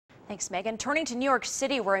Thanks, Megan. Turning to New York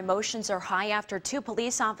City, where emotions are high after two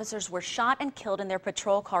police officers were shot and killed in their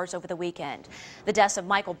patrol cars over the weekend. The deaths of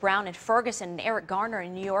Michael Brown in Ferguson and Eric Garner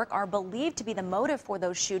in New York are believed to be the motive for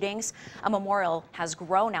those shootings. A memorial has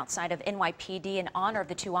grown outside of NYPD in honor of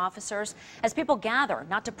the two officers as people gather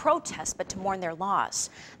not to protest but to mourn their loss.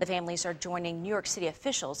 The families are joining New York City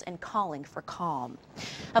officials in calling for calm.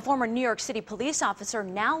 A former New York City police officer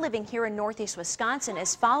now living here in Northeast Wisconsin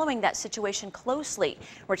is following that situation closely.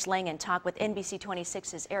 Rich Lang and talk with NBC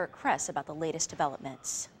 26's Eric Kress about the latest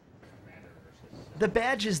developments. The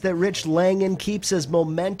badges that Rich Langan keeps as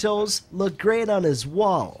mementos look great on his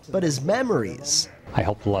wall, but his memories I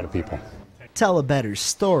helped a lot of people. Tell a better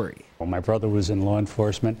story. Well, my brother was in law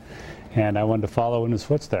enforcement, and I wanted to follow in his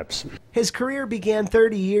footsteps. His career began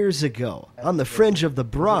 30 years ago, on the fringe of the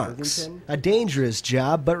Bronx. A dangerous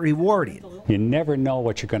job, but rewarding. You never know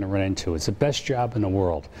what you're going to run into. It's the best job in the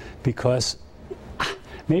world because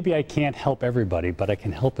maybe I can't help everybody, but I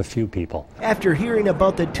can help a few people. After hearing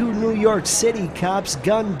about the two New York City cops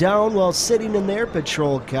gunned down while sitting in their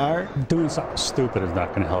patrol car, doing something stupid is not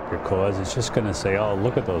going to help your cause. It's just going to say, oh,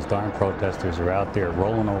 look at those darn protesters are out there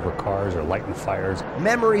rolling over cars or lighting fires.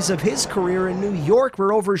 Memories of his career in New York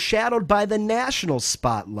were overshadowed by the national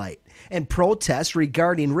spotlight and protests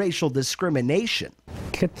regarding racial discrimination.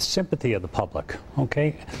 Get the sympathy of the public,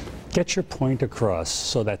 okay? Get your point across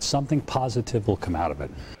so that something positive will come out of it.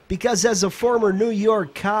 Because as a former New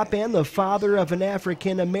York cop and the father of an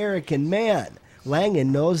African-American man,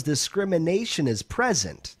 Langan knows discrimination is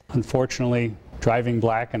present. Unfortunately, driving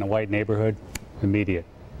black in a white neighborhood, immediate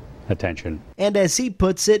attention. And as he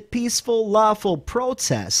puts it, peaceful, lawful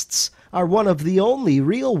protests are one of the only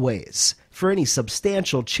real ways for any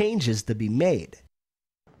substantial changes to be made.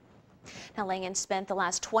 Now, Langan spent the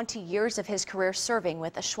last 20 years of his career serving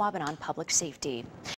with Ashwaubenon Public Safety.